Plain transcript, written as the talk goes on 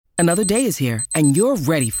Another day is here, and you're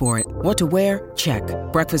ready for it. What to wear? Check.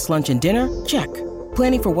 Breakfast, lunch, and dinner? Check.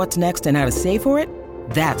 Planning for what's next and how to save for it?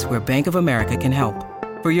 That's where Bank of America can help.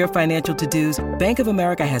 For your financial to-dos, Bank of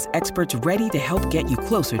America has experts ready to help get you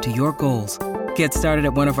closer to your goals. Get started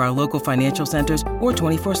at one of our local financial centers or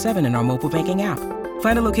 24/7 in our mobile banking app.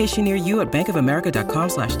 Find a location near you at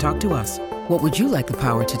bankofamerica.com/talktous. What would you like the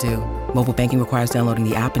power to do? Mobile banking requires downloading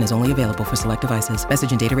the app and is only available for select devices.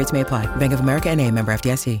 Message and data rates may apply. Bank of America N.A., member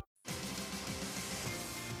FDIC.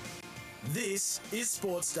 This is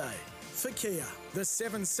Sports Day for Kia. The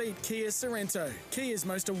 7-seat Kia Sorento, Kia's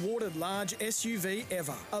most awarded large SUV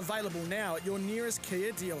ever. Available now at your nearest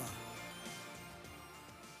Kia dealer.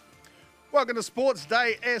 Welcome to Sports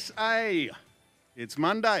Day SA. It's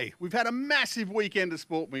Monday. We've had a massive weekend of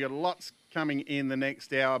sport. We've got lots coming in the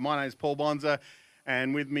next hour. My name is Paul Bonza,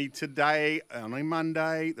 and with me today on a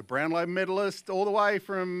Monday, the Brownlow medalist all the way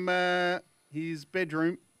from his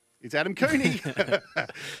bedroom, it's Adam Cooney.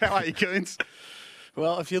 How are you, Coons?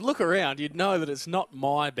 Well, if you look around, you'd know that it's not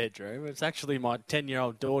my bedroom. It's actually my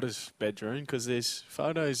 10-year-old daughter's bedroom because there's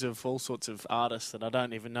photos of all sorts of artists that I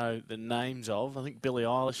don't even know the names of. I think Billie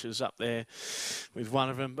Eilish is up there with one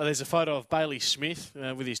of them. But there's a photo of Bailey Smith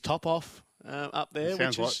with his top off up there.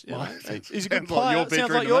 Sounds which is, like, he's a good player.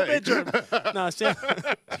 Sounds like your bedroom. No, so,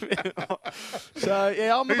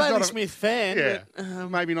 yeah, I'm a Bailey Smith fan. Yeah, but,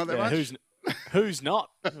 maybe not that much. Who's not?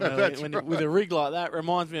 With a rig like that,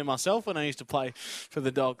 reminds me of myself when I used to play for the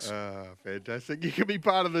Dogs. Fantastic. You can be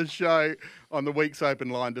part of the show on the Weeks Open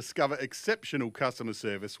line. Discover exceptional customer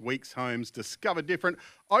service. Weeks Homes. Discover different.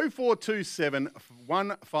 0427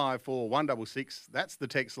 154 166. That's the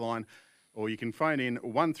text line. Or you can phone in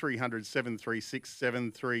 1300 736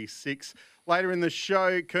 736. Later in the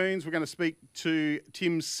show, Coons, we're going to speak to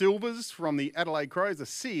Tim Silvers from the Adelaide Crows, the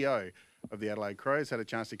CEO of the Adelaide Crows. Had a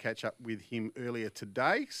chance to catch up with him earlier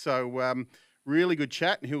today. So really good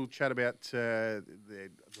chat, and he'll chat about the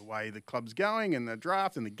way the club's going and the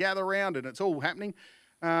draft and the gather round, and it's all happening.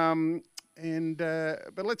 But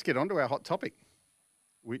let's get on to our hot topic,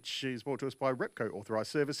 which is brought to us by Repco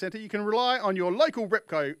Authorised Service Centre. You can rely on your local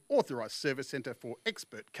Repco Authorised Service Centre for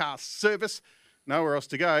expert car service. Nowhere else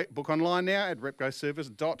to go. Book online now at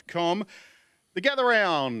repcoservice.com. The gather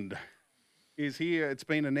round is here. It's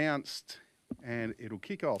been announced, and it'll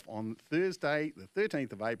kick off on Thursday, the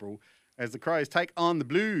 13th of April, as the Crows take on the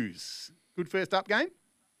Blues. Good first up game?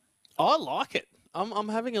 I like it. I'm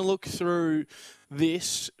having a look through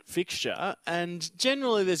this fixture, and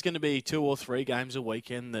generally there's going to be 2 or 3 games a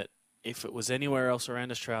weekend that if it was anywhere else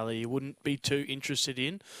around Australia, you wouldn't be too interested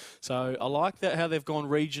in. So I like that how they've gone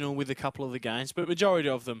regional with a couple of the games, but majority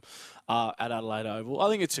of them are at Adelaide Oval. I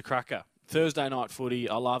think it's a cracker. Thursday night footy,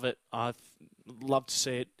 I love it. I love to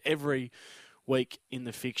see it every week in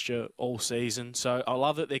the fixture all season. So I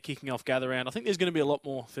love that they're kicking off gather round. I think there's going to be a lot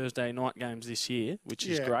more Thursday night games this year, which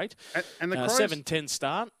is great. And the Crows, 7-10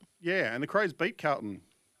 start. Yeah, and the Crows beat Carlton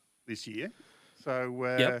this year. So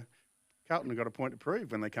Carlton have got a point to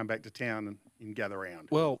prove when they come back to town and gather round.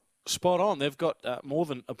 Well, spot on. They've got more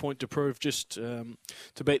than a point to prove just to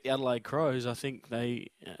beat the Adelaide Crows. I think they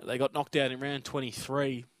got knocked out in round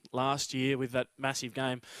 23 last year with that massive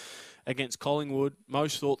game against Collingwood.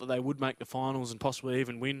 Most thought that they would make the finals and possibly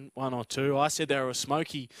even win 1 or 2. I said they were a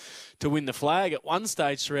smoky to win the flag at one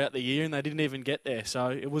stage throughout the year, and they didn't even get there. So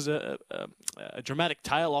it was a dramatic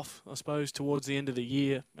tail off, I suppose, towards the end of the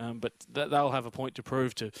year. But they'll have a point to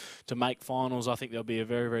prove to make finals. I think they'll be a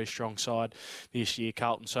very, very strong side this year,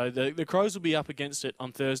 Carlton. So the Crows will be up against it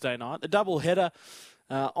on Thursday night. The double header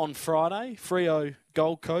on Friday, Freo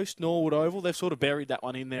Gold Coast, Norwood Oval. They've sort of buried that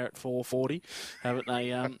one in there at 4:40, haven't they?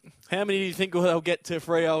 How many do you think they'll get to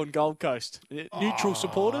Freo and Gold Coast? Neutral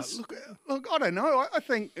supporters? Look, I don't know. I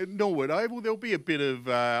think at Norwood Oval there'll be a bit of,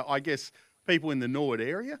 I guess, people in the Norwood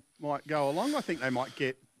area might go along. I think they might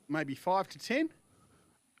get maybe 5 to 10.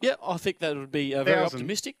 Yeah, I think that would be very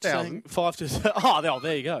optimistic. Saying 5 to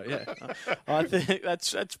there you go. Yeah, I think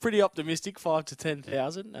that's pretty optimistic. 5 to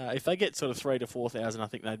 10,000. If they get sort of 3 to 4,000, I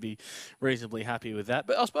think they'd be reasonably happy with that.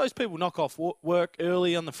 But I suppose people knock off work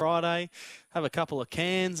early on the Friday, have a couple of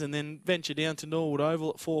cans, and then venture down to Norwood Oval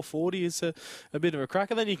at 4:40 is a bit of a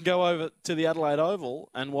cracker. Then you can go over to the Adelaide Oval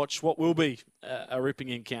and watch what will be a ripping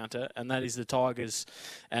encounter, and that is the Tigers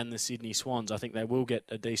and the Sydney Swans. I think they will get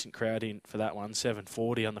a decent crowd in for that one,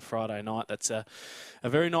 7:40 on the Friday night. That's a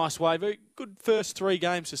very nice way. Very good first 3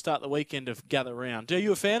 games to start the weekend of gather round. Are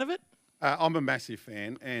you a fan of it? I'm a massive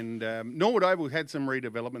fan, and Norwood Oval had some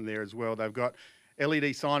redevelopment there as well. They've got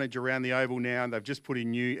LED signage around the oval now, and they've just put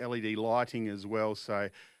in new LED lighting as well. So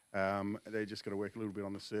they've just got to work a little bit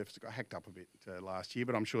on the surface. It got hacked up a bit last year,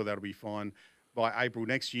 but I'm sure that'll be fine by April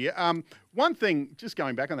next year. One thing, just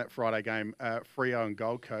going back on that Friday game, Freo and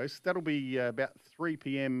Gold Coast, that'll be about 3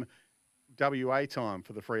 p.m. WA time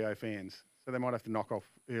for the Freo fans. So they might have to knock off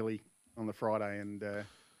early on the Friday and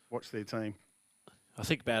watch their team. I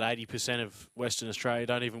think about 80% of Western Australia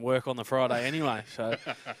don't even work on the Friday anyway, so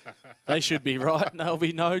they should be right. There'll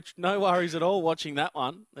be no worries at all watching that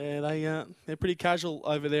one. They're pretty casual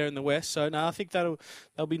over there in the West, so no, I think there'll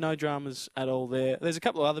be no dramas at all there. There's a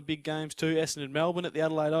couple of other big games too. Essendon Melbourne at the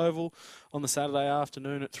Adelaide Oval on the Saturday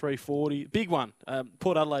afternoon at 3:40. Big one.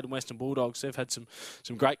 Port Adelaide and Western Bulldogs. They've had some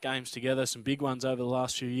great games together, some big ones over the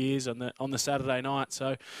last few years on the Saturday night.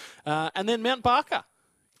 So, and then Mount Barker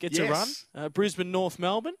gets a run. Brisbane, North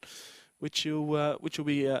Melbourne, which will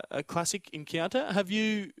be a classic encounter. Have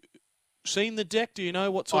you seen the deck? Do you know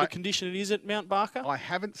what sort of condition it is at Mount Barker? I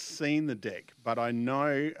haven't seen the deck, but I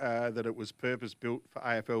know that it was purpose-built for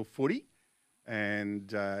AFL footy,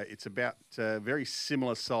 and it's about very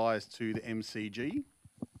similar size to the MCG.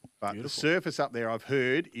 But Beautiful. The surface up there, I've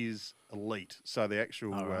heard, is elite. So the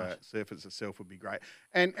actual surface itself would be great.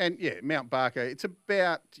 And yeah, Mount Barker, it's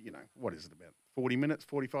about, what is it, about 40 minutes,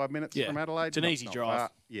 45 minutes from Adelaide. It's an easy drive.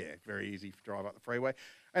 Far. Yeah, very easy drive up the freeway.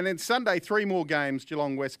 And then Sunday, 3 more games,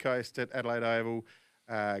 Geelong West Coast at Adelaide Oval,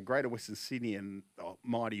 Greater Western Sydney and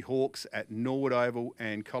Mighty Hawks at Norwood Oval,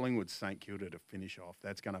 and Collingwood St Kilda to finish off.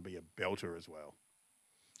 That's going to be a belter as well.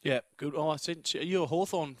 Yeah, good. Oh, I sent you're a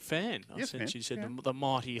Hawthorn fan. Yes, man. You said the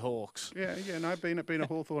Mighty Hawks. Yeah, no, been a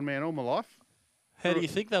Hawthorn man all my life. How do you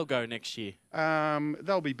think they'll go next year?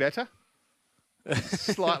 They'll be better.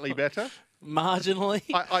 Slightly better. Marginally?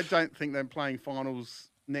 I don't think they're playing finals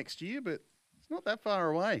next year, but it's not that far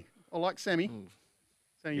away. I like Sammy.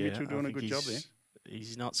 Sammy Mitchell doing a good job there.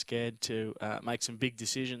 He's not scared to make some big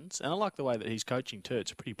decisions. And I like the way that he's coaching too.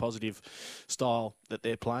 It's a pretty positive style that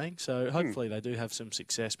they're playing. So hopefully they do have some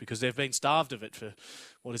success because they've been starved of it for,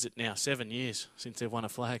 7 years since they've won a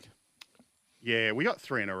flag. Yeah, we got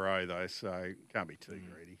 3 in a row though, so can't be too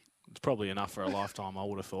greedy. It's probably enough for a lifetime, I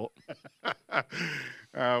would have thought.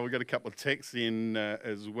 We've got a couple of texts in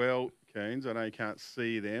as well, Coons. I know you can't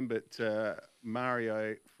see them, but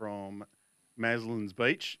Mario from Maslin's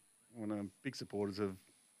Beach, one of the big supporters of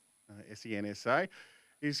SENSA,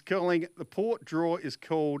 is calling the Port draw is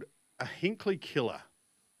called a Hinkley killer.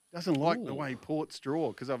 Doesn't like the way Port's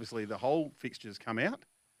draw because obviously the whole fixtures come out.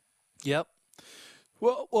 Yep.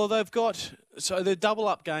 Well, they've got their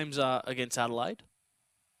double-up games are against Adelaide,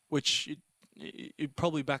 which you'd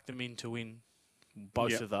probably back them in to win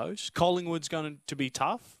both of those. Collingwood's going to be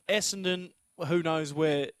tough. Essendon, who knows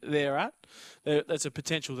where they're at. There's a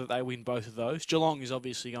potential that they win both of those. Geelong is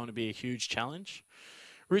obviously going to be a huge challenge.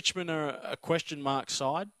 Richmond are a question mark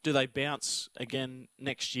side. Do they bounce again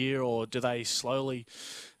next year or do they slowly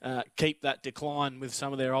keep that decline with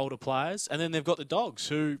some of their older players? And then they've got the Dogs,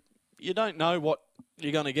 who you don't know what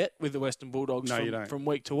you're going to get with the Western Bulldogs from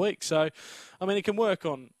week to week. So, I mean, it can work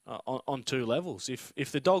on 2 levels.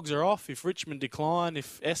 If the Dogs are off, if Richmond decline,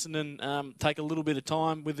 if Essendon take a little bit of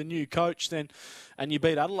time with the new coach, and you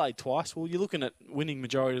beat Adelaide twice, well, you're looking at winning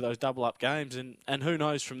majority of those double-up games, and who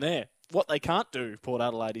knows from there. What they can't do, Port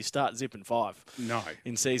Adelaide, is start zipping 5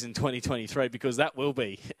 in season 2023 because that will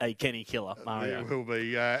be a Kenny killer, Mario. It will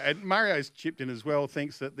be. And Mario's chipped in as well,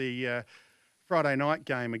 thinks that the Friday night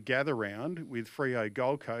game, a gather round with Freo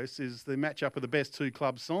Gold Coast, is the matchup of the best 2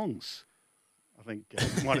 club songs. I think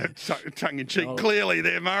might have tongue-in-cheek clearly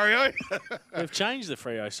there, Mario. They've changed the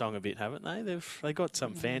Freo song a bit, haven't they? They got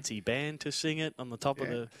some fancy band to sing it on the top of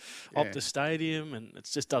the Optus Stadium, and it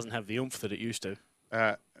just doesn't have the oomph that it used to.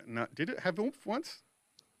 No, did it have oomph once?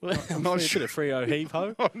 I'm not sure. A Freo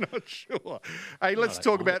heave-ho? I'm not sure. Hey, let's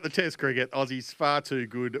talk about the Test cricket. Aussies far too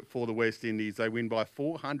good for the West Indies. They win by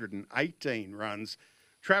 418 runs.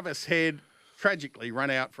 Travis Head tragically run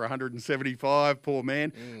out for 175. Poor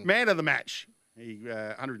man. Man of the match. He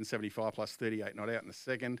 175 plus 38 not out in the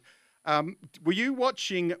second. Were you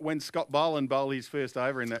watching when Scott Boland bowled his first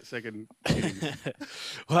over in that second innings?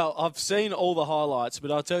 Well, I've seen all the highlights, but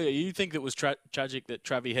I'll tell you, you think it was tragic that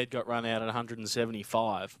Travie Head got run out at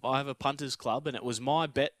 175. I have a punters club, and it was my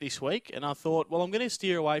bet this week, and I thought, well, I'm going to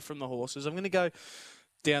steer away from the horses. I'm going to go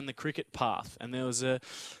down the cricket path, and there was a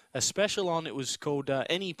special on. It was called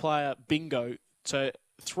Any Player Bingo. So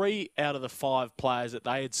 3 out of the 5 players that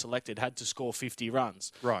they had selected had to score 50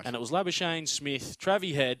 runs. Right. And it was Labuschagne, Smith,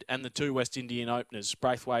 Travie Head, and the 2 West Indian openers,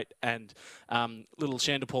 Braithwaite and little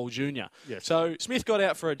Chanderpaul Jr. Yes. So Smith got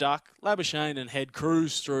out for a duck. Labuschagne and Head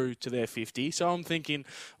cruised through to their 50. So I'm thinking,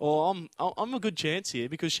 I'm a good chance here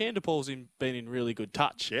because Chanderpaul's been in really good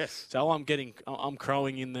touch. Yes. So I'm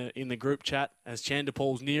crowing in the group chat as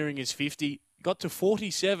Chanderpaul's nearing his 50. Got to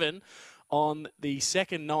 47. on the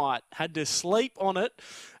second night. Had to sleep on it.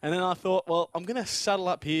 And then I thought, well, I'm going to settle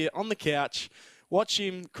up here on the couch, watch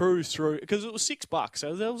him cruise through, because it was $6,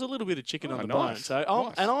 so there was a little bit of chicken on the bone. So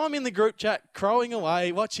I'm in the group chat crowing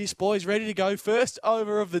away. Watch this, boys, ready to go. First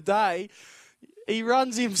over of the day. He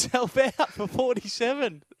runs himself out for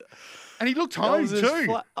 47. And he looked home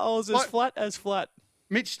too. I was as flat as flat.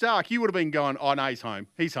 Mitch Stark, you would have been going, oh, no, he's home.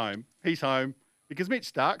 He's home. He's home. Because Mitch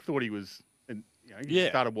Stark thought he was, he started walking back to the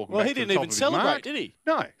top of his mark. Well, he didn't even celebrate, did he?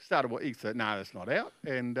 No. He said, no, that's not out.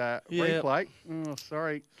 And replay. Oh,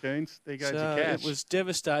 sorry, Coons. There goes your cash. It was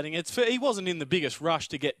devastating. He wasn't in the biggest rush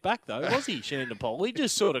to get back, though, was he, Shandapol? He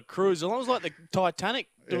just sort of cruised along. It was like the Titanic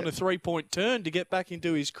doing a three-point turn to get back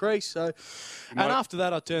into his crease. So, and after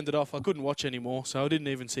that, I turned it off. I couldn't watch anymore, so I didn't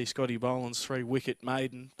even see Scotty Boland's 3-wicket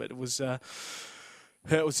maiden. But it was a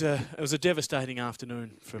devastating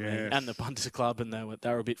afternoon for me and the punters club, and they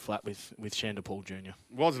were a bit flat with Shandapol Jr.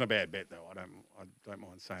 Wasn't a bad bet though. I don't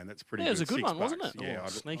mind saying that's pretty. Yeah, it was a good one, $6. wasn't it? Yeah,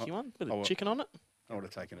 sneaky one. Bit of chicken on it. I would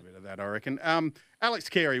have taken a bit of that, I reckon. Alex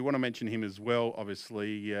Carey, want to mention him as well.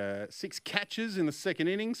 Obviously, 6 catches in the second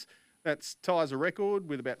innings. That ties a record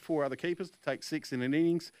with about 4 other keepers to take 6 in an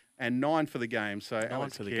innings, and 9 for the game. So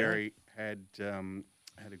Alex Carey had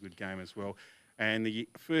a good game as well. And the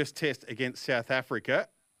first test against South Africa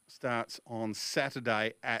starts on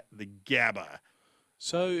Saturday at the Gabba.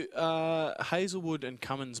 So Hazelwood and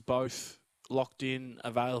Cummins both locked in,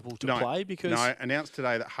 available to play? Because announced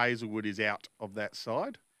today that Hazelwood is out of that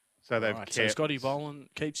side. So they've kept, so Scotty Boland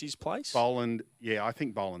keeps his place? Boland, I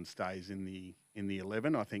think Boland stays in the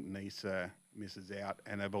 11. I think Nisa misses out,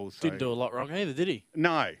 and they've also didn't do a lot wrong either, did he?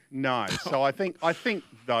 No. So I think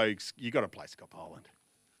though you got to play Scott Boland.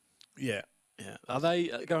 Yeah. Yeah. Are they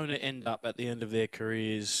going to end up at the end of their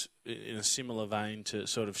careers in a similar vein to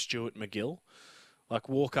sort of Stuart McGill? Like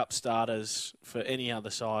walk-up starters for any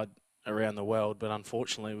other side around the world, but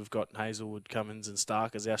unfortunately we've got Hazelwood, Cummins and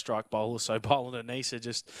Stark as our strike bowlers, so Boland and Nisa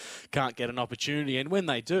just can't get an opportunity, and when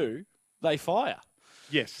they do, they fire.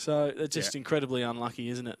 Yes. So it's just incredibly unlucky,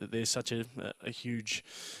 isn't it, that there's such a huge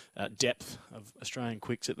depth of Australian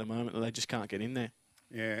quicks at the moment that they just can't get in there.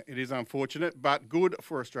 Yeah, it is unfortunate, but good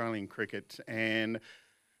for Australian cricket. And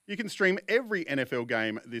you can stream every NFL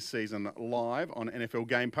game this season live on NFL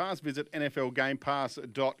Game Pass. Visit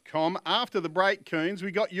nflgamepass.com. After the break, Coons,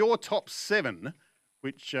 we got your top 7,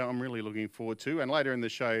 which I'm really looking forward to. And later in the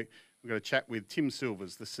show, we've got a chat with Tim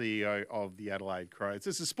Silvers, the CEO of the Adelaide Crows.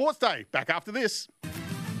 This is Sports Day. Back after this.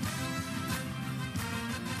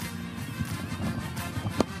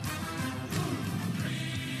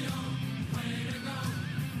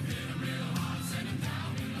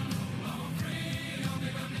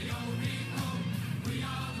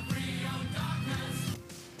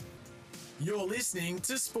 You're listening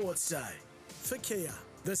to Sports Day for Kia.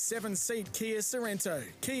 The 7-seat Kia Sorrento,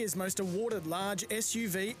 Kia's most awarded large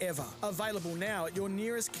SUV ever. Available now at your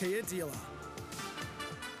nearest Kia dealer.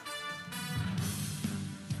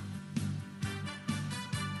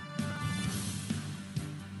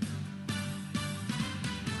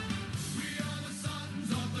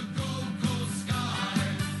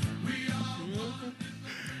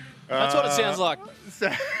 That's what it sounds like.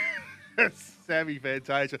 Sammy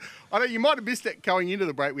Fantasia. I know you might have missed it going into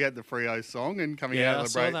the break. We had the Freo song, and coming out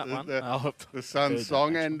of the break, the Sun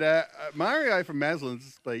song. And Mario from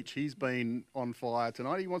Maslin's speech, he's been on fire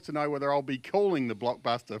tonight. He wants to know whether I'll be calling the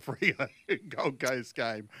blockbuster Freo Gold Coast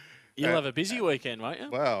game. You'll have a busy weekend, won't you?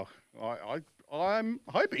 Well, I'm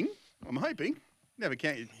hoping. Never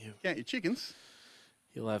count your chickens.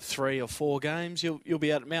 You'll have 3 or 4 games. You'll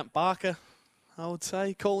be out at Mount Barker, I would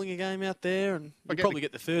say, calling a game out there, and you'll probably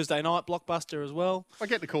get the Thursday night blockbuster as well. If I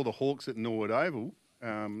get to call the Hawks at Norwood Oval,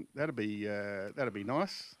 that'd be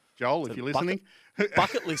nice. Joel, if you're listening.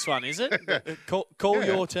 Bucket list one, is it? Call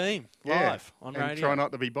your team live on radio. And try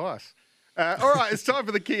not to be biased. All right, it's time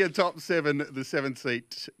for the Kia Top 7. The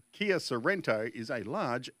 7-seat Kia Sorrento is a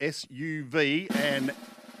large SUV. And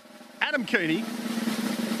Adam Cooney,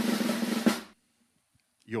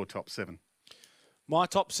 your top 7. My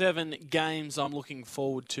top 7 games I'm looking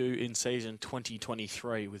forward to in season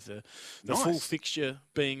 2023 with the full fixture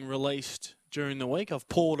being released during the week. I've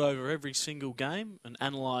pored over every single game and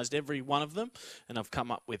analysed every one of them, and I've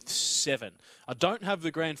come up with 7. I don't have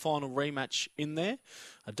the grand final rematch in there.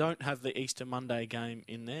 I don't have the Easter Monday game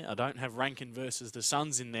in there. I don't have Rankin versus the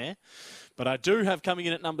Suns in there. But I do have coming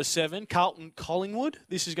in at number 7, Carlton Collingwood.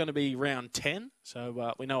 This is going to be round 10.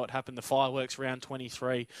 So we know what happened, the fireworks round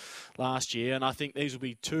 23 last year. And I think these will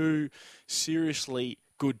be 2 seriously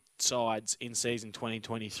good sides in season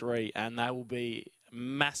 2023. And they will be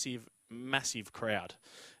massive massive crowd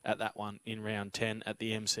at that one in round 10 at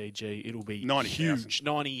the MCG. It'll be 90,000.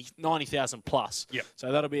 huge, 90,000 plus. Yep.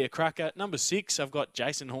 So that'll be a cracker. Number 6, I've got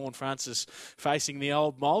Jason Horne-Francis facing the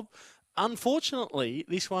old mob. Unfortunately,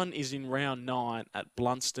 this one is in round 9 at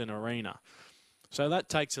Blunston Arena. So that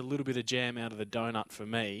takes a little bit of jam out of the donut for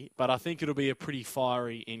me, but I think it'll be a pretty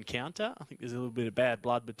fiery encounter. I think there's a little bit of bad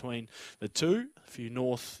blood between the two. A few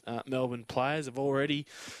North Melbourne players have already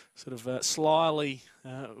sort of slyly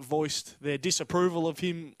voiced their disapproval of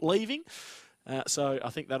him leaving. So I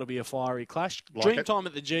think that'll be a fiery clash. Dreamtime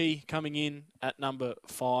at the G coming in at number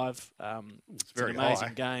 5. It's very an amazing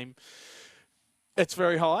high. game. It's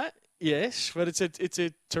very high. Yes, but it's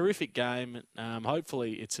a terrific game.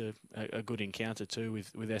 Hopefully, it's a good encounter too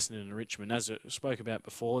with Essendon and Richmond. As I spoke about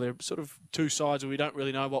before, they're sort of two sides where we don't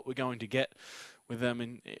really know what we're going to get with them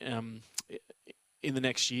in the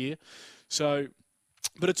next year. So,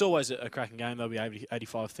 but it's always a cracking game. There'll be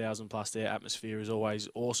 85,000 plus. Their atmosphere is always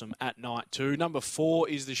awesome at night too. Number 4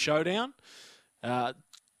 is the Showdown.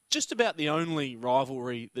 Just about the only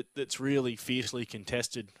rivalry that's really fiercely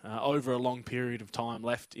contested over a long period of time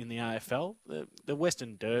left in the AFL. The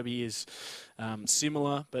Western Derby is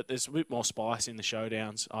similar, but there's a bit more spice in the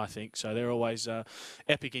showdowns, I think. So they're always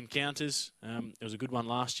epic encounters. There was a good one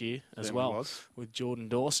last year as well with Jordan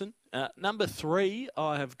Dawson. Number 3,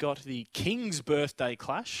 I have got the King's Birthday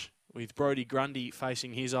Clash, with Brodie Grundy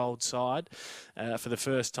facing his old side for the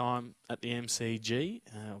first time at the MCG.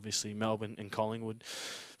 Obviously, Melbourne and Collingwood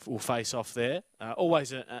will face off there.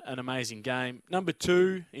 Always an amazing game. Number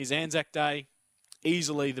 2 is Anzac Day.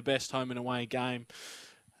 Easily the best home and away game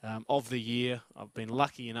of the year. I've been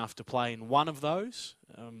lucky enough to play in one of those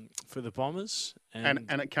for the Bombers. And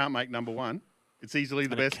it can't make number 1. It's easily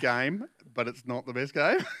the best game, but it's not the best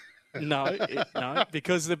game. No,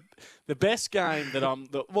 because the best game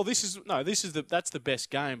that that's the best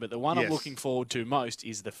game, but the one I'm looking forward to most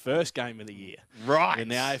is the first game of the year. Right. When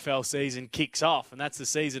the AFL season kicks off, and that's the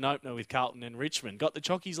season opener with Carlton and Richmond. Got the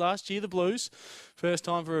Chockies last year, the Blues. First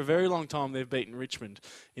time for a very long time they've beaten Richmond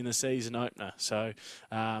in the season opener. So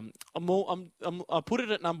I put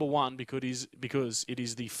it at number 1 because it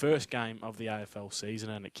is the first game of the AFL season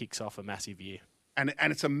and it kicks off a massive year. And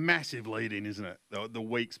it's a massive lead-in, isn't it? The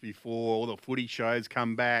weeks before, all the footy shows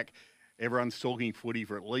come back. Everyone's talking footy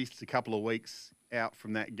for at least a couple of weeks out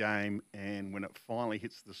from that game. And when it finally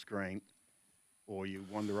hits the screen, or you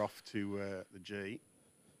wander off to the G,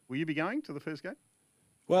 will you be going to the first game?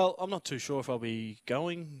 Well, I'm not too sure if I'll be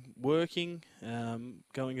going, working,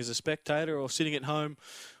 going as a spectator or sitting at home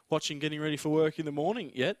watching, getting ready for work in the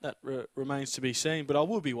morning yet. That remains to be seen, but I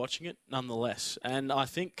will be watching it nonetheless. And I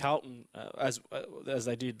think Carlton, as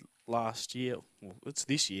they did last year, well, it's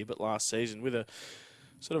this year, but last season, with a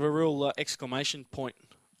sort of a real exclamation point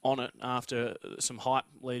on it after some hype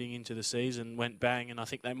leading into the season, went bang, and I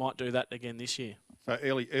think they might do that again this year. So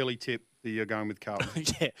early tip that you're going with Carlton.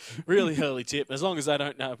 Yeah, really early tip. As long as they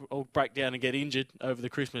don't all break down and get injured over the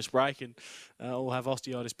Christmas break and all have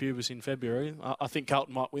osteitis pubis in February, I think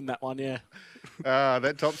Carlton might win that one, yeah.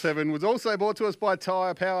 That top 7 was also brought to us by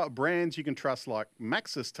Tyre Power, brands you can trust like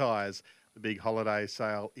Maxxis Tyres. The big holiday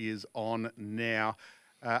sale is on now.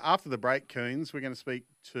 After the break, Coons, we're going to speak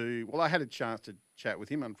to... Well, I had a chance to chat with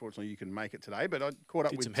him. Unfortunately, you couldn't make it today, but I caught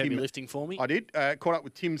up with some Tim. heavy lifting for me. I did. Caught up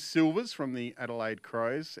with Tim Silvers from the Adelaide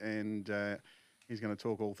Crows, and he's going to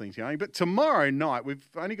talk all things going. But tomorrow night, we've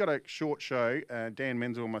only got a short show. Dan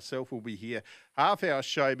Menzel and myself will be here. Half-hour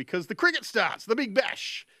show because the cricket starts. The Big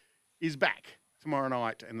Bash is back tomorrow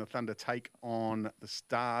night, and the Thunder take on the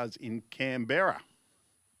Stars in Canberra.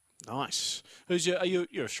 Nice.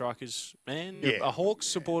 You're a Strikers man? Yeah. You're a Hawks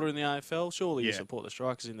supporter in the AFL? Surely you support the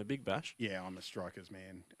Strikers in the Big Bash. Yeah, I'm a Strikers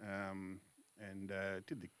man. And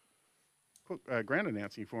did the ground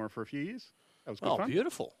announcing for him for a few years. That was good fun. Oh,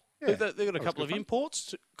 beautiful. Yeah, They've got a couple of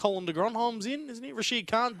imports. Colin de Gronholm's in, isn't he? Rashid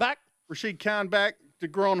Khan back. Rashid Khan back. De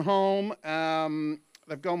Gronholm.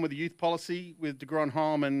 They've gone with the youth policy with de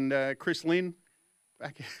Gronholm and Chris Lynn.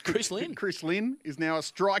 Back. Chris Lynn? Chris Lynn is now a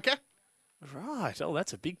striker. Right. Oh,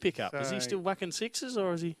 that's a big pickup. Is he still whacking sixes,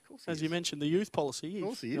 or is he, as you mentioned, the youth policy? Of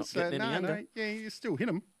course he is. Not getting any under. Yeah, you still hit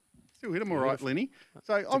him. Still hit him all right, Lenny.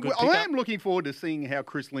 So good I pickup. am looking forward to seeing how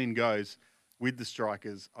Chris Lynn goes with the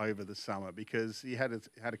Strikers over the summer because he had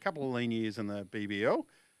a couple of lean years in the BBL,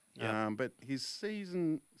 but his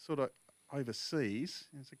season sort of overseas,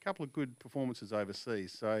 there's a couple of good performances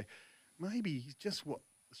overseas. So maybe he's just what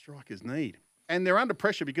the Strikers need. And they're under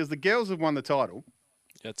pressure because the girls have won the title.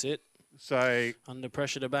 That's it. So under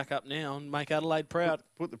pressure to back up now and make Adelaide proud.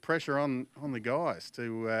 Put the pressure on the guys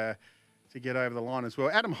to get over the line as well.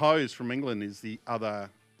 Adam Hose from England is the other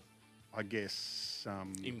I guess,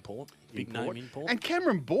 big name import. And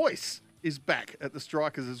Cameron Boyce is back at the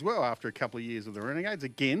Strikers as well after a couple of years of the Renegades.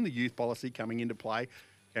 Again, the youth policy coming into play.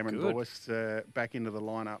 Cameron Boyce back into the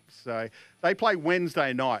lineup. So they play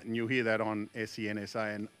Wednesday night, and you'll hear that on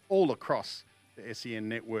SENSA and all across the SEN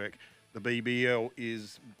network. The BBL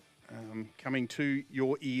is coming to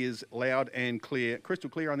your ears loud and clear, crystal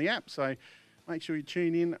clear on the app. So make sure you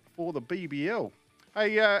tune in for the BBL.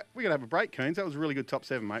 Hey, we're going to have a break, Coons. That was a really good top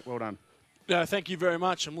 7, mate. Well done. No, thank you very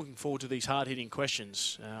much. I'm looking forward to these hard-hitting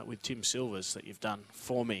questions with Tim Silvers that you've done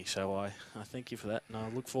for me. So I thank you for that, and I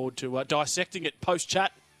look forward to dissecting it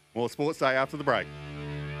post-chat. More Sports Day after the break.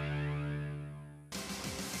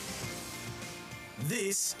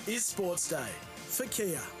 This is Sports Day for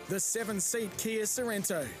Kia. The 7-seat Kia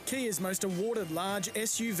Sorrento, Kia's most awarded large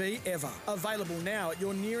SUV ever. Available now at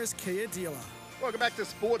your nearest Kia dealer. Welcome back to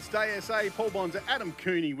Sports Day SA. Paul Bonds, Adam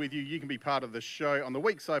Cooney with you. You can be part of the show on the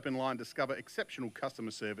Weeks Open line. Discover exceptional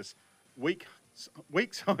customer service.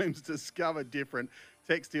 Weeks Homes discover different.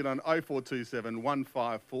 Text in on 0427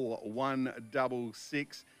 154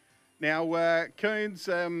 166. Now, Coons,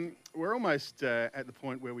 we're almost at the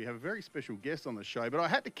point where we have a very special guest on the show, but I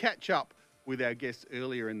had to catch up with our guest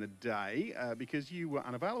earlier in the day because you were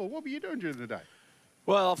unavailable. What were you doing during the day?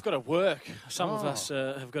 Well, I've got to work. Some of us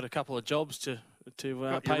have got a couple of jobs to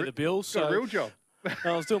pay the bills. Got a real job.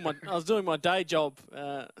 I was doing my day job,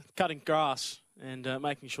 cutting grass and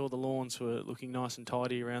making sure the lawns were looking nice and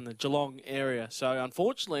tidy around the Geelong area. So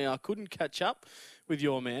unfortunately, I couldn't catch up with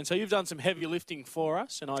your man. So you've done some heavy lifting for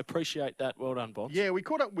us, and I appreciate that. Well done, Bonds. Yeah, we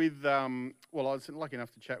caught up with, I was lucky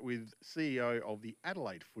enough to chat with CEO of the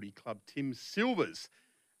Adelaide Footy Club, Tim Silvers,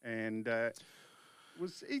 and it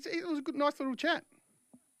was a good, nice little chat.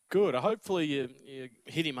 Good. Hopefully you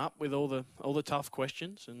hit him up with all the tough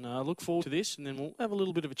questions, and I look forward to this, and then we'll have a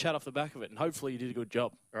little bit of a chat off the back of it, and hopefully you did a good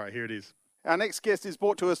job. All right, here it is. Our next guest is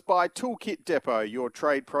brought to us by Toolkit Depot, your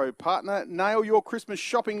Trade Pro partner. Nail your Christmas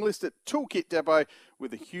shopping list at Toolkit Depot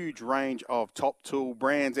with a huge range of top tool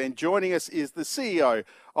brands. And joining us is the CEO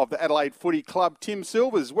of the Adelaide Footy Club, Tim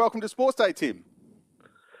Silvers. Welcome to Sports Day, Tim.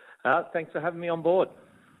 Thanks for having me on board.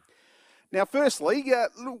 Now, firstly,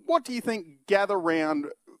 what do you think Gather Round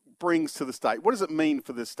brings to the state? What does it mean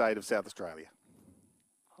for the state of South Australia?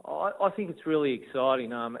 I think it's really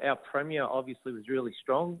exciting. Our Premier obviously was really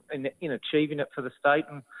strong in achieving it for the state,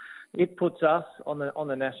 and it puts us on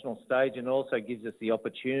the national stage, and also gives us the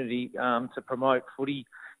opportunity to promote footy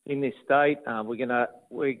in this state. We're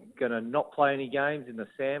gonna not play any games in the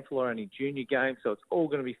SANFL or any junior games, so it's all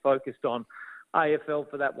going to be focused on AFL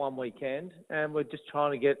for that one weekend, and we're just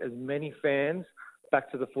trying to get as many fans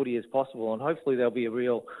back to the footy as possible, and hopefully there'll be a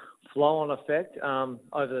real flow-on effect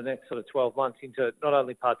over the next sort of 12 months into not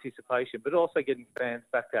only participation but also getting fans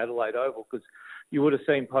back to Adelaide Oval, because you would have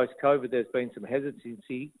seen post-COVID there's been some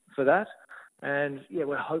hesitancy for that, and yeah,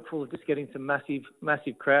 we're hopeful of just getting some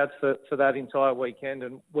massive crowds for that entire weekend,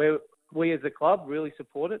 and we as a club really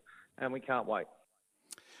support it, and we can't wait.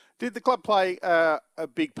 Did the club play a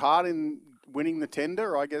big part in winning the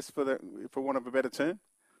tender, I guess, for want of a better term?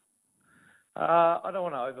 I don't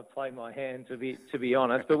want to overplay my hand, to be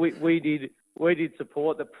honest, but we did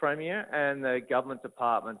support the Premier and the government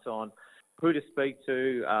departments on who to speak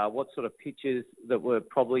to, what sort of pitches that were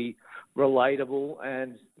probably relatable,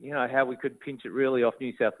 and how we could pinch it really off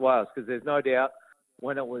New South Wales, because there's no doubt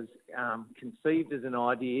when it was conceived as an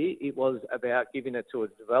idea, it was about giving it to a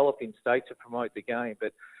developing state to promote the game,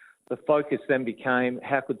 but the focus then became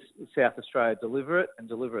how could South Australia deliver it and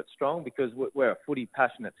deliver it strong, because we're a footy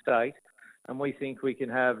passionate state. And we think we can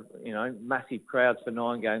have, massive crowds for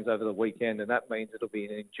 9 games over the weekend, and that means it'll be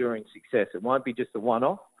an enduring success. It won't be just a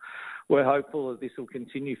one-off. We're hopeful that this will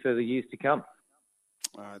continue for the years to come.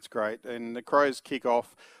 That's great. And the Crows kick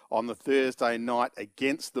off on the Thursday night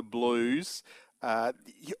against the Blues. Do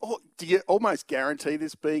you almost guarantee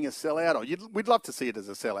this being a sellout? Or we'd love to see it as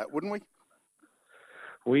a sellout, wouldn't we?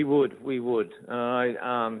 We would.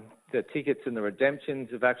 The tickets and the redemptions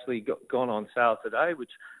have actually gone on sale today, which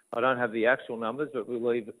I don't have the actual numbers, but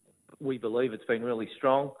we believe it's been really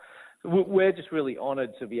strong. We're just really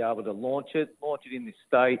honoured to be able to launch it in this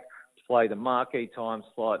state, to play the marquee time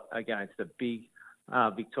slot against a big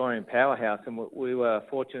Victorian powerhouse. And we were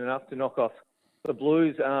fortunate enough to knock off the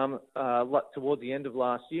Blues towards the end of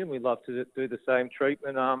last year, and we'd love to do the same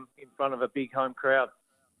treatment in front of a big home crowd.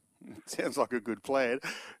 Sounds like a good plan.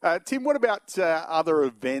 Tim, what about other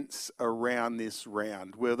events around this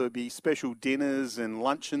round? Will there be special dinners and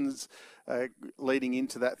luncheons leading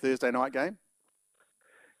into that Thursday night game?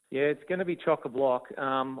 Yeah, it's going to be chock-a-block.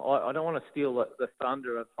 I don't want to steal the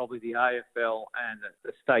thunder of probably the AFL and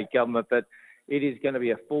the state government, but it is going to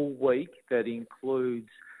be a full week that includes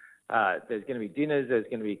there's going to be dinners, there's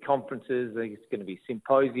going to be conferences, there's going to be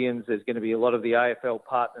symposiums, there's going to be a lot of the AFL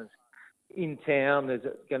partners in town. There's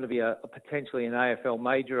going to be potentially an AFL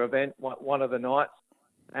major event one of the nights,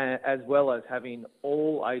 as well as having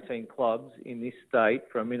all 18 clubs in this state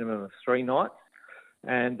for a minimum of 3 nights.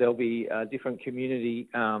 And there'll be different community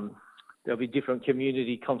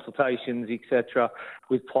consultations, etc.,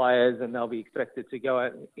 with players, and they'll be expected to go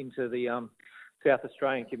out into the South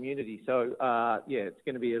Australian community. So, it's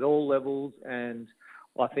going to be at all levels, and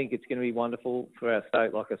I think it's going to be wonderful for our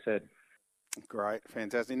state, like I said. Great,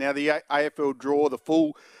 fantastic. Now, the AFL draw, the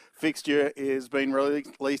full fixture has been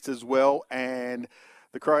released as well, and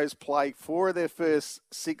the Crows play 4 of their first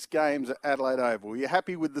 6 games at Adelaide Oval. Are you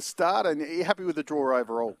happy with the start, and are you happy with the draw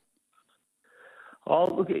overall?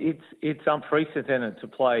 Oh, look, it's unprecedented to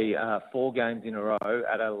play 4 games in a row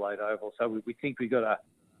at Adelaide Oval. So we think we've got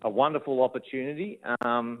a wonderful opportunity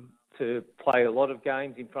to play a lot of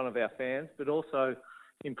games in front of our fans, but also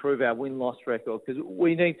improve our win-loss record, because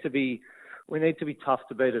we need to be tough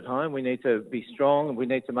to beat at home. We need to be strong, and we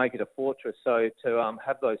need to make it a fortress. So to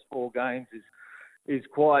have those 4 games is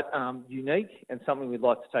quite unique and something we'd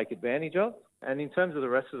like to take advantage of. And in terms of the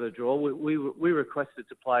rest of the draw, we requested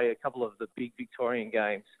to play a couple of the big Victorian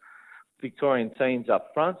games, Victorian teams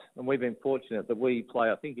up front, and we've been fortunate that we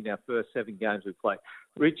play, I think in our first 7 games we play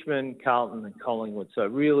Richmond, Carlton and Collingwood. So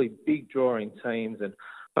really big drawing teams, and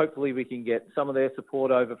hopefully we can get some of their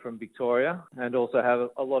support over from Victoria and also have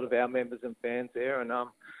a lot of our members and fans there and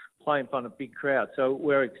play in front of big crowds. So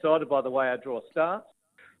we're excited by the way our draw starts.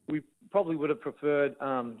 We probably would have preferred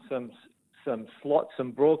some slots,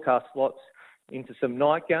 some broadcast slots into some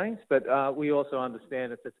night games, but we also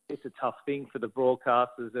understand it's a tough thing for the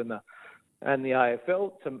broadcasters and the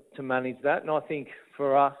AFL to manage that. And I think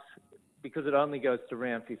for us, because it only goes to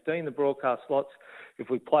round 15, the broadcast slots, if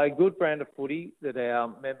we play a good brand of footy that our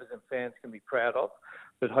members and fans can be proud of,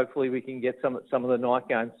 but hopefully we can get some of the night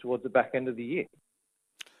games towards the back end of the year.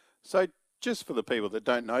 So just for the people that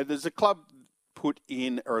don't know, there's a club put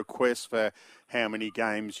in a request for how many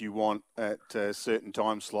games you want at certain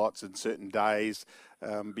time slots and certain days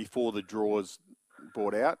before the draws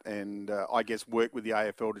brought out, and I guess work with the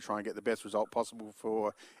AFL to try and get the best result possible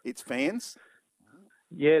for its fans.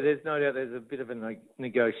 Yeah, there's no doubt there's a bit of a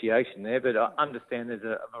negotiation there, but I understand there's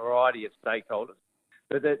a variety of stakeholders.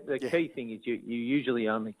 But the key thing is you usually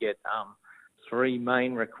only get 3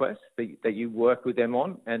 main requests that you work with them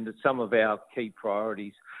on, and some of our key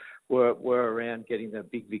priorities were around getting the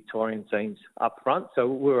big Victorian teams up front. So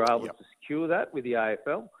we were able to secure that with the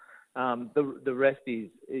AFL. The rest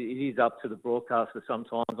is up to the broadcaster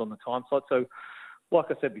sometimes on the time slot. So like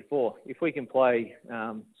I said before, if we can play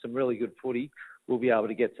some really good footy, we'll be able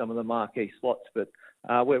to get some of the marquee slots. But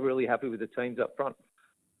we're really happy with the teams up front.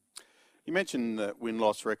 You mentioned the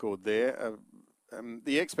win-loss record there.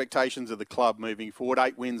 The expectations of the club moving forward,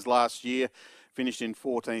 8 wins last year, finished in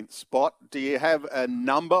 14th spot. Do you have a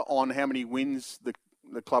number on how many wins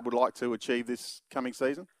the club would like to achieve this coming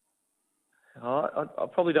season? I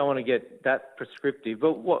probably don't want to get that prescriptive,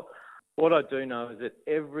 but what I do know is that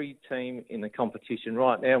every team in the competition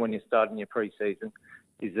right now, when you're starting your pre-season,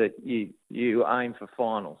 is that you aim for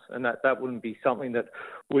finals, and that wouldn't be something that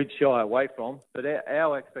we'd shy away from. But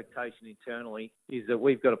our expectation internally is that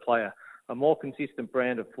we've got to play a more consistent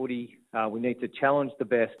brand of footy. We need to challenge the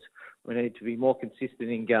best. We need to be more consistent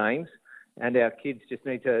in games, and our kids just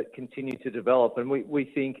need to continue to develop. And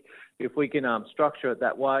we think if we can structure it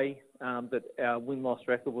that way, that our win-loss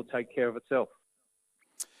record will take care of itself.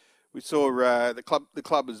 We saw the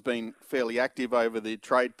club has been fairly active over the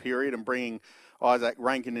trade period and bringing Isaac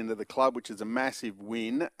Rankin into the club, which is a massive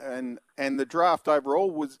win. And the draft overall,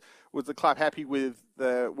 was the club happy with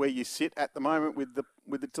where you sit at the moment with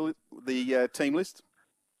the team list?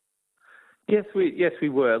 Yes, we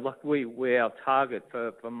were. Like our target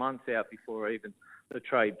for months out before even the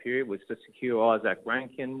trade period was to secure Isaac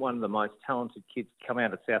Rankin, one of the most talented kids to come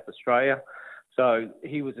out of South Australia. So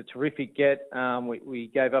he was a terrific get. We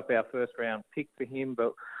gave up our first round pick for him,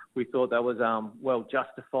 but we thought that was well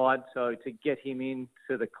justified. So to get him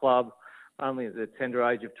into the club only at the tender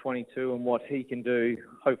age of 22 and what he can do,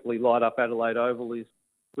 hopefully light up Adelaide Oval,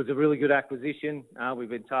 was a really good acquisition. We've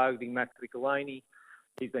been targeting Max Michelini.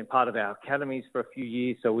 He's been part of our academies for a few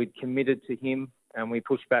years, so we'd committed to him, and we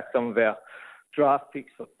pushed back some of our draft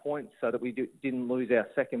picks for points so that we didn't lose our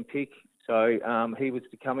second pick. So he was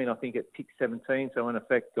to come in, I think, at pick 17, so in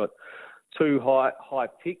effect got 2 high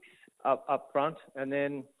picks up front. And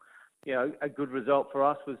then, you know, a good result for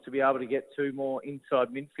us was to be able to get 2 more inside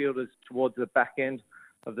midfielders towards the back end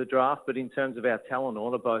the draft. But in terms of our talent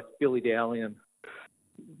order, both Billy Dowling and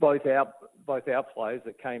both our players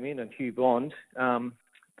that came in and Hugh Bond,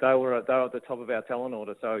 they were at the top of our talent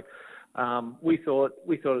order. So we thought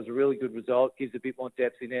it was a really good result. Gives a bit more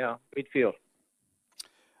depth in our midfield.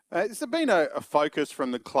 Has there been a focus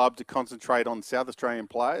from the club to concentrate on South Australian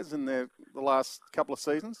players in the last couple of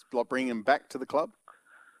seasons, like bringing them back to the club?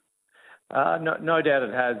 No doubt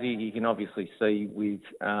it has. You can obviously see with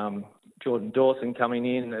Jordan Dawson coming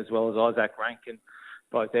in, as well as Isaac Rankin,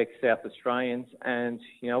 both ex-South Australians, and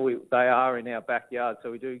they are in our backyard,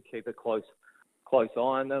 so we do keep a close eye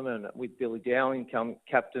on them. And with Billy Dowling,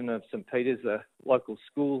 captain of St Peter's, a local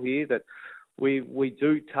school here, that we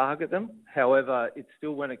do target them. However, it's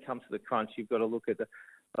still, when it comes to the crunch, you've got to look at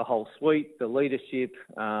the whole suite, the leadership,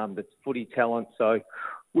 the footy talent. So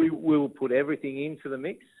we will put everything into the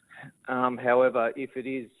mix. However, if it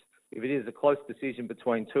is a close decision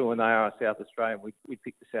between two and they are South Australian, we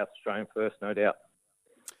pick the South Australian first, no doubt.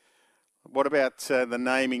 What about the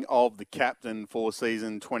naming of the captain for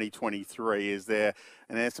season 2023? Is there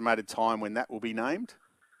an estimated time when that will be named?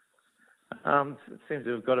 It seems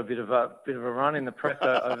to have got a bit of a run in the press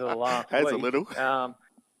over the last week. Has a little. Well,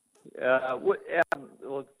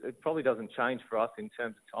 it probably doesn't change for us in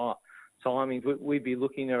terms of timing. We'd be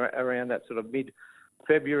looking around that sort of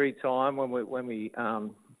mid-February time when we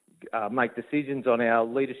make decisions on our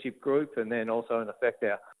leadership group, and then also in effect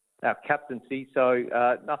our captaincy.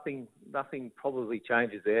 So nothing probably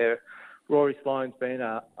changes there. Rory Sloane's been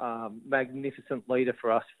a magnificent leader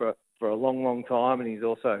for us for a long time, and he's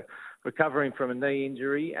also recovering from a knee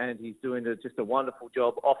injury, and he's doing just a wonderful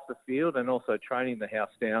job off the field and also training the house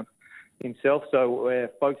down himself. So we're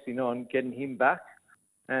focusing on getting him back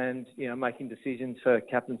and making decisions for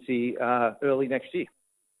captaincy early next year.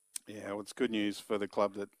 Yeah, well, it's good news for the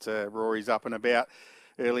club that Rory's up and about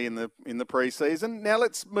early in the pre-season. Now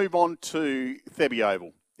let's move on to Thebe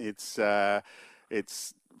Oval. It's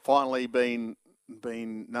finally been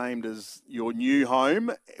named as your new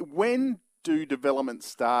home. When do development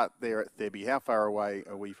start there at Thebe? How far away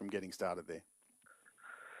are we from getting started there?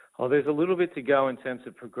 Oh, there's a little bit to go in terms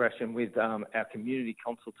of progression with our community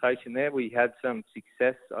consultation there. We had some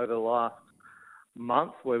success over the last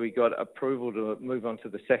month where we got approval to move on to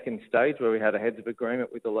the second stage, where we had a heads of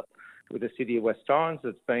agreement with the City of West Torrens.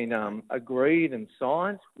 It's been agreed and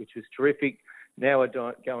signed, which was terrific. Now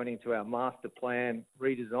we're going into our master plan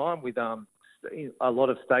redesign with a lot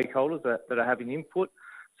of stakeholders that are having input.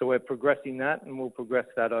 So we're progressing that, and we'll progress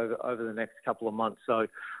that over the next couple of months. So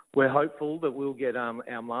we're hopeful that we'll get our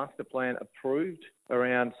master plan approved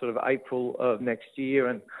around sort of April of next year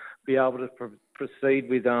and be able to proceed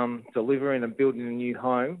with delivering and building a new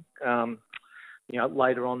home,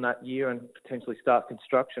 later on that year, and potentially start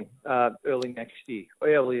construction early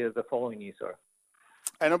the following year, sorry.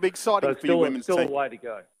 And it'll be exciting for your women's team. Still a way to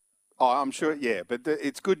go. Oh, I'm sure, yeah. But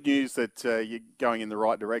it's good news that you're going in the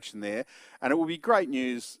right direction there. And it will be great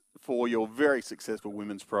news for your very successful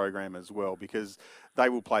women's program as well, because they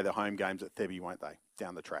will play the home games at Thebe, won't they,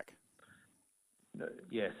 down the track?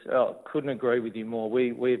 Yes, couldn't agree with you more.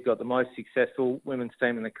 We've got the most successful women's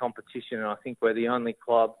team in the competition, and I think we're the only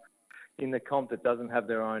club in the comp that doesn't have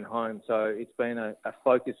their own home. So it's been a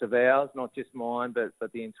focus of ours, not just mine,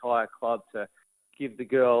 but the entire club, to give the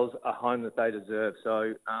girls a home that they deserve.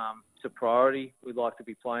 So it's a priority. We'd like to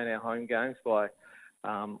be playing our home games by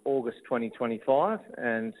August 2025,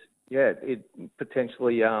 and it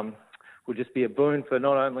potentially will just be a boon for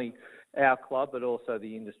not only our club but also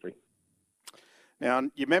the industry. Now,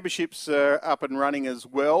 your memberships are up and running as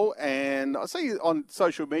well, and I see on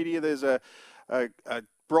social media there's a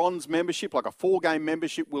bronze membership, like a 4-game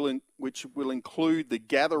membership, which will include the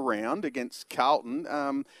gather round against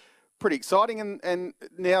Carlton. Pretty exciting, and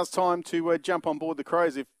now's time to jump on board the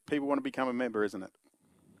Crows if people want to become a member, isn't it?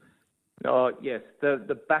 Oh, yes.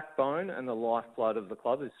 The backbone and the lifeblood of the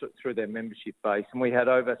club is through their membership base, and we had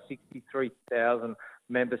over 63,000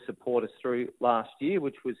 member supporters through last year,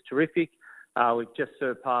 which was terrific. We've just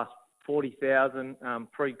surpassed 40,000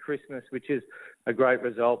 pre-Christmas, which is a great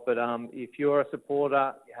result. But if you're a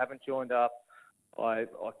supporter, you haven't joined up, I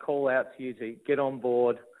call out to you to get on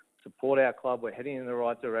board, support our club. We're heading in the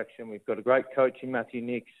right direction. We've got a great coach in Matthew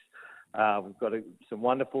Nix. We've got some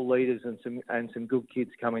wonderful leaders and some good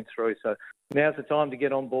kids coming through. So now's the time to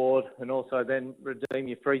get on board, and also then redeem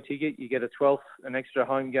your free ticket. You get an extra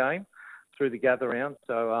home game through the gather round.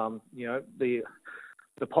 So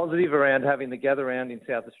the positive around having the gather round in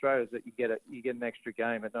South Australia is that you get an extra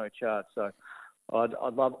game at no charge. So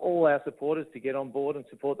I'd love all our supporters to get on board and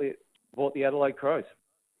support the Adelaide Crows.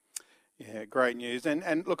 Yeah, great news.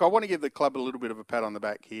 And look, I want to give the club a little bit of a pat on the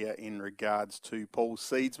back here in regards to Paul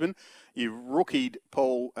Seedsman. You've rookied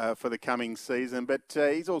Paul for the coming season, but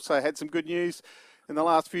he's also had some good news in the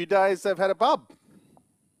last few days. They've had a bub.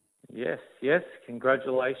 Yes.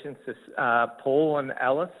 Congratulations to Paul and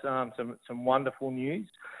Alice. Some wonderful news.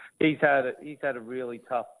 He's had a really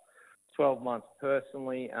tough 12 months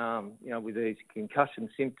personally. With these concussion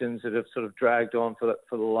symptoms that have sort of dragged on for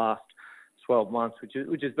the last 12 months,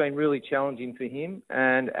 which has been really challenging for him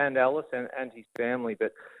and Alice and his family.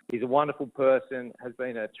 But he's a wonderful person. Has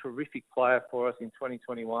been a terrific player for us in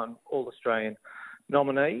 2021 All-Australian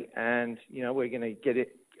nominee, and we're going to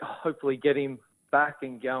hopefully get him back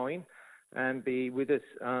and going and be with us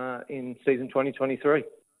in season 2023.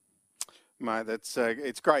 Mate,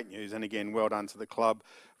 it's great news, and again, well done to the club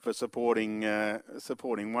for supporting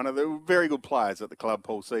one of the very good players at the club,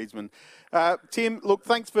 Paul Seedsman. Tim, look,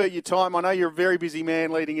 thanks for your time. I know you're a very busy man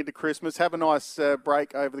leading into Christmas. Have a nice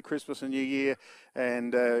break over the Christmas and New Year,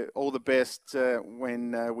 and all the best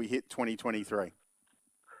when we hit 2023.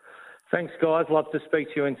 Thanks, guys. Love to speak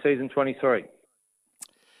to you in season 23.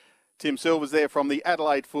 Tim Silver's there from the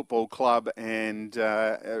Adelaide Football Club, and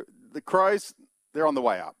the Crows, they're on the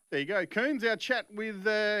way up. There you go. Coons, our chat with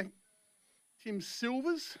Tim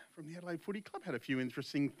Silvers from the Adelaide Footy Club had a few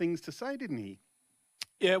interesting things to say, didn't he?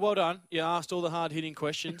 Yeah, well done. You asked all the hard-hitting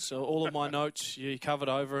questions. So all of my notes you covered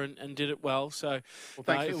over and did it well. So,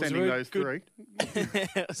 thanks for sending those through.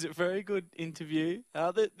 It was a very good interview.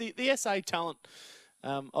 The SA talent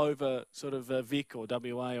over sort of Vic or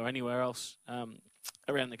WA or anywhere else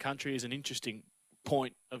around the country is an interesting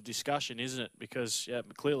point of discussion, isn't it? Because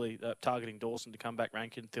clearly targeting Dawson to come back,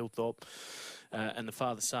 Rankin, Thilthorpe, and the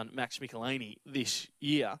father-son, Max Michelini, this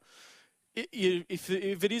year. If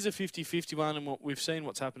it is a 50-50 one, and what we've seen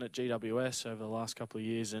what's happened at GWS over the last couple of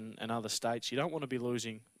years and other states, you don't want to be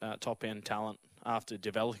losing top-end talent after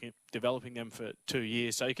developing them for 2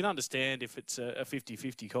 years. So you can understand if it's a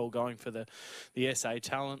 50-50 call going for the SA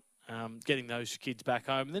talent. Getting those kids back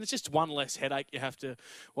home. And then it's just one less headache you have to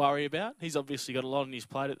worry about. He's obviously got a lot on his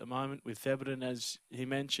plate at the moment with Theberton, as he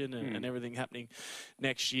mentioned, and everything happening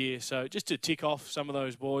next year. So just to tick off some of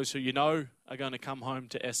those boys who are going to come home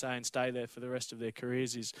to SA and stay there for the rest of their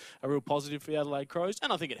careers is a real positive for the Adelaide Crows.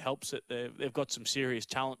 And I think it helps that they've got some serious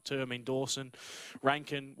talent too. I mean, Dawson,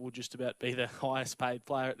 Rankin will just about be the highest paid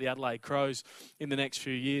player at the Adelaide Crows in the next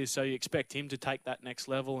few years. So you expect him to take that next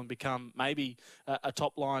level and become maybe a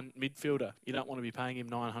top-line midfielder. You don't want to be paying him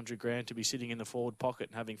 $900,000 to be sitting in the forward pocket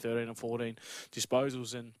and having 13 or 14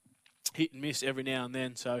 disposals and hit and miss every now and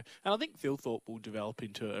then. And I think Thilthorpe will develop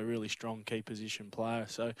into a really strong key position player.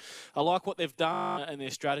 So I like what they've done and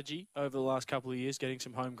their strategy over the last couple of years, getting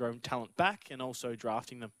some homegrown talent back and also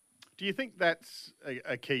drafting them. Do you think that's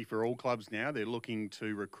a key for all clubs now? They're looking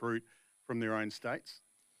to recruit from their own states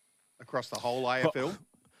across the whole AFL?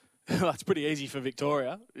 Well, it's pretty easy for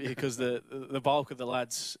Victoria because the bulk of the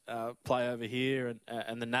lads play over here,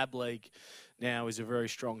 and the NAB League now is a very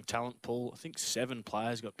strong talent pool. I think 7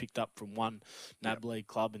 players got picked up from one NAB League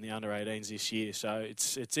club in the under-18s this year, so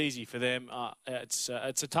it's easy for them. It's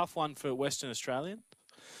a tough one for Western Australian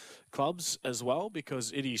clubs as well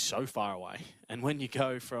because it is so far away. And when you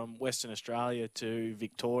go from Western Australia to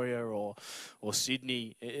Victoria or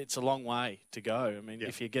Sydney, it's a long way to go. I mean,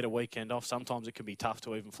 if you get a weekend off, sometimes it can be tough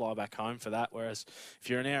to even fly back home for that. Whereas if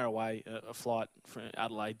you're an hour away, a flight from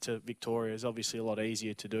Adelaide to Victoria is obviously a lot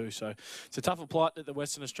easier to do. So it's a tougher plight that the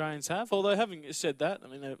Western Australians have. Although having said that, I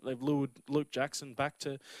mean, they've lured Luke Jackson back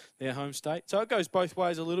to their home state. So it goes both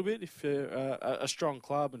ways a little bit. If you're a strong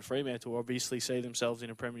club, and Fremantle obviously see themselves in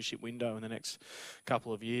a premiership window in the next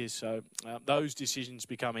couple of years. So those decisions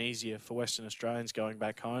become easier for Western Australians going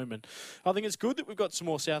back home. And I think it's good that we've got some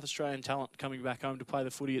more South Australian talent coming back home to play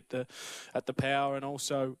the footy at the Power, and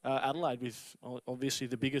also Adelaide with obviously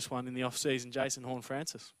the biggest one in the off-season, Jason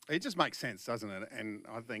Horne-Francis. It just makes sense, doesn't it? And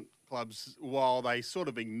I think clubs, while they sort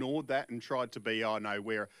of ignored that and tried to be,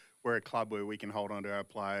 we're a club where we can hold on to our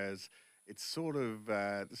players, it's sort of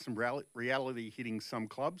some reality hitting some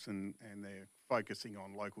clubs, and they're focusing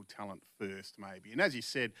on local talent first, maybe. And as you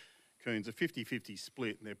said, Coons, a 50-50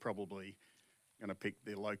 split, and they're probably going to pick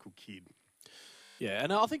their local kid. Yeah,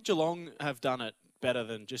 and I think Geelong have done it better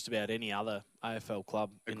than just about any other AFL club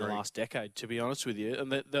in the last decade, to be honest with you.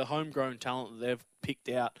 And the homegrown talent that they've picked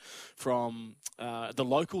out from the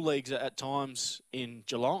local leagues at times in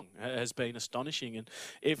Geelong has been astonishing. And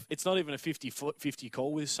if it's not even a 50-50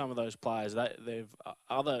 call with some of those players, they've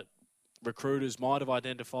other recruiters might have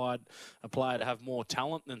identified a player to have more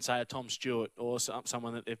talent than, say, a Tom Stewart or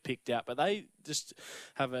someone that they've picked out. But they just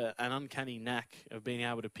have an uncanny knack of being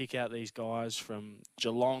able to pick out these guys from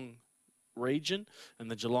Geelong region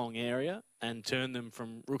and the Geelong area and turn them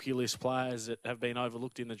from rookie list players that have been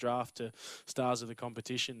overlooked in the draft to stars of the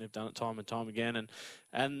competition. They've done it time and time again,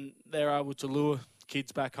 and they're able to lure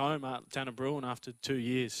kids back home, Tanner Bruin, after 2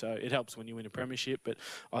 years. So it helps when you win a premiership. But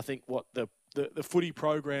I think what the footy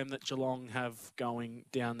program that Geelong have going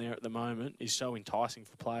down there at the moment is so enticing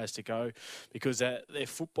for players to go, because their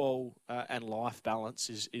football and life balance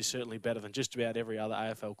is certainly better than just about every other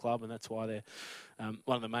AFL club, and that's why they're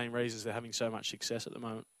one of the main reasons they're having so much success at the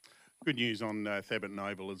moment. Good news on Thebarton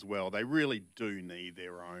Oval as well. They really do need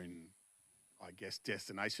their own, I guess,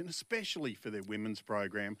 destination, especially for their women's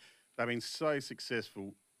program. They've been so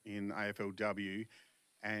successful in AFLW,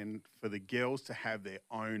 and for the girls to have their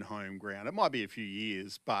own home ground. It might be a few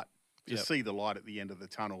years, but to see the light at the end of the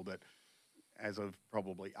tunnel that as of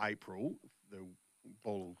probably April, the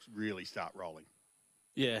ball will really start rolling.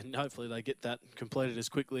 Yeah, and hopefully they get that completed as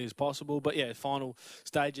quickly as possible. But, yeah, final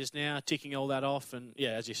stages now, ticking all that off. And,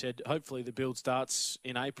 yeah, as you said, hopefully the build starts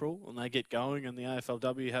in April and they get going, and the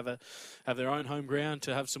AFLW have their own home ground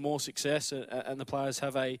to have some more success, and the players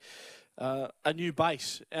have a new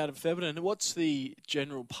base out of Thebarton. What's the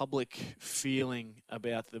general public feeling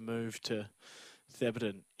about the move to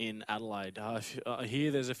Thebarton in Adelaide? I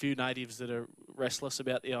hear there's a few natives that are restless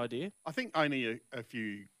about the idea. I think only a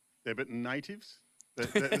few Thebarton natives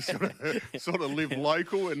that sort of live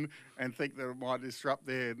local and think that it might disrupt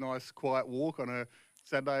their nice quiet walk on a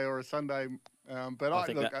Saturday or a Sunday. But I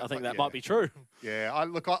think that might be true. Yeah, I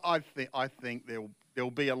think there'll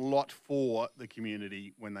be a lot for the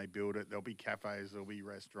community when they build it. There'll be cafes, there'll be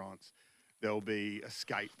restaurants, there'll be a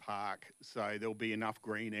skate park. So there'll be enough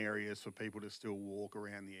green areas for people to still walk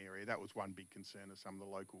around the area. That was one big concern of some of the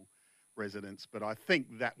local residents. But I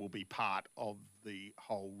think that will be part of the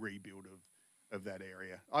whole rebuild of that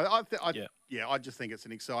area. I just think it's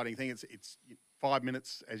an exciting thing. It's 5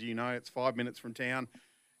 minutes, as you know, it's 5 minutes from town.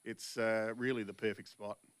 It's really the perfect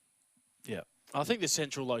spot. Yeah. I think the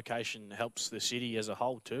central location helps the city as a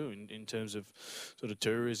whole too, in terms of sort of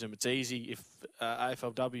tourism. It's easy if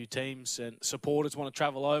AFLW teams and supporters want to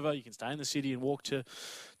travel over. You can stay in the city and walk to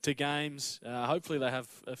games. Hopefully they have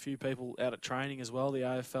a few people out at training as well. The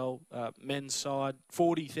AFL men's side,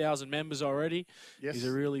 40,000 members already, is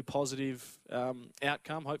a really positive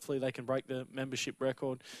outcome. Hopefully they can break the membership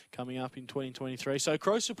record coming up in 2023. So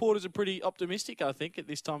Crows supporters are pretty optimistic, I think, at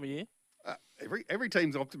this time of year. Every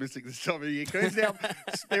team's optimistic this time of year. Now,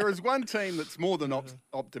 there is one team that's more than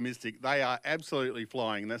optimistic. They are absolutely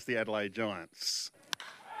flying, and that's the Adelaide Giants.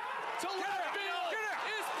 Is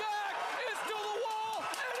back, it's to the wall,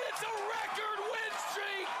 and it's a record win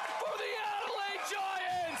streak for the Adelaide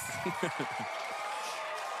Giants.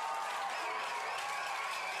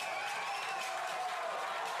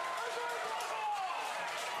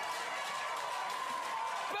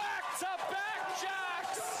 Back-to-back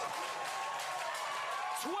Jacks.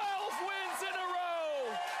 12 wins in a row.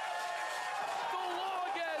 The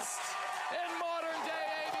longest in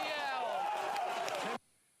modern-day ABL.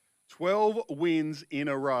 12 wins in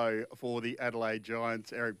a row for the Adelaide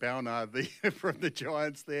Giants. Eric Balnard from the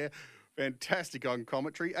Giants there. Fantastic on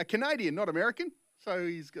commentary. A Canadian, not American. So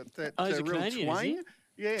he's got that he's real Canadian, twang.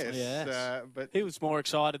 Yes. But he was more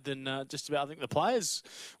excited than just about, I think, the players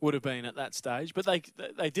would have been at that stage. But they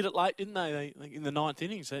did it late, didn't they? In the ninth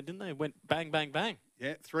innings, didn't they? Went bang, bang, bang.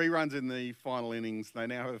 Yeah, 3 runs in the final innings. They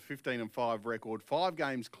now have a 15-5 record, 5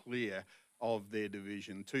 games clear of their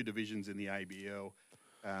division, 2 divisions in the ABL.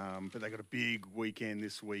 But they got a big weekend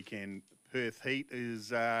this weekend. Perth Heat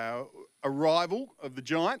is a rival of the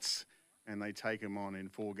Giants, and they take them on in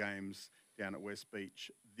 4 games down at West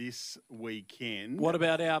Beach this weekend. What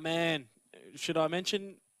about our man? Should I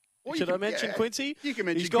mention? Quincy? You can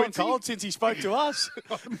mention He's gone Quincy. cold since he spoke to us.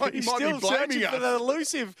 He's still searching for the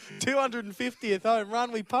elusive 250th home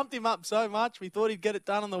run. We pumped him up so much. We thought he'd get it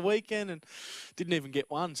done on the weekend and didn't even get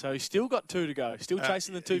one. So he's still got 2 to go. Still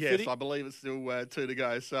chasing the 250. Yes, I believe it's still 2 to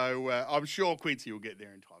go. So I'm sure Quincy will get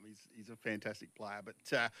there in time. He's a fantastic player. But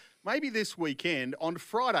maybe this weekend on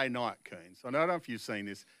Friday night, Coons. I don't know if you've seen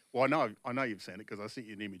this. Well, I know you've seen it because I sent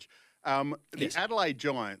you an image. The Adelaide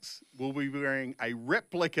Giants will be wearing a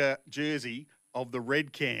replica jersey of the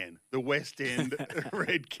Red Can, the West End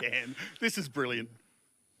Red Can. This is brilliant.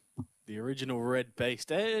 The original Red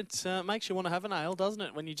Beast. It makes you want to have an ale, doesn't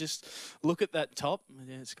it? When you just look at that top.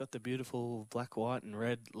 Yeah, it's got the beautiful black, white and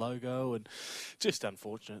red logo. And just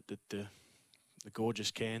unfortunate that the gorgeous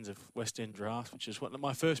cans of West End Draft, which is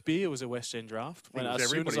my first beer was a West End Draft.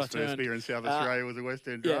 Everybody's first beer in South Australia was a West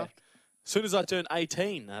End Draft. As soon as I turned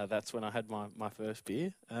 18, that's when I had my first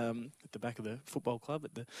beer at the back of the football club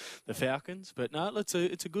at the Falcons. But no, it's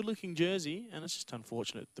a good-looking jersey, and it's just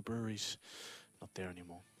unfortunate the brewery's not there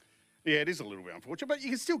anymore. Yeah, it is a little bit unfortunate, but you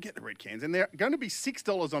can still get the red cans. And they're going to be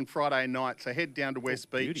 $6 on Friday night, so head down to West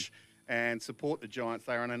Beach and support the Giants.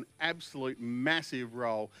 They're on an absolute massive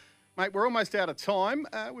roll. Mate, we're almost out of time.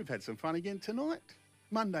 We've had some fun again tonight.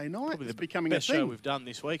 Monday night. Probably It's the becoming best a thing. show we've done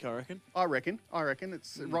this week, I reckon. I reckon.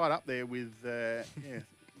 It's right up there with the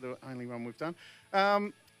only one we've done.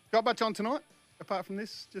 Got much on tonight, apart from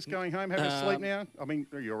this? Just going home, having a sleep now? I mean,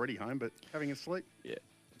 you're already home, but having a sleep? Yeah.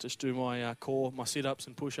 Just do my core, my sit-ups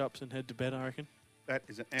and push-ups and head to bed, I reckon. That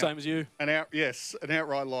is Same as you. an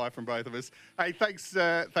outright lie from both of us. Hey, thanks,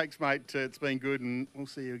 mate. It's been good, and we'll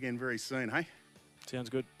see you again very soon, hey? Sounds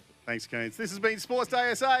good. Thanks, Keens. This has been Sports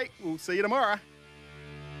Day SA. We'll see you tomorrow.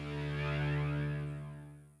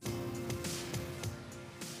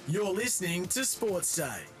 You're listening to Sports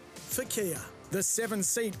Day for Kia. The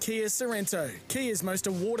 7-seat Kia Sorrento, Kia's most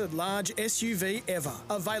awarded large SUV ever.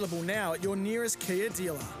 Available now at your nearest Kia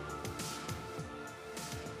dealer.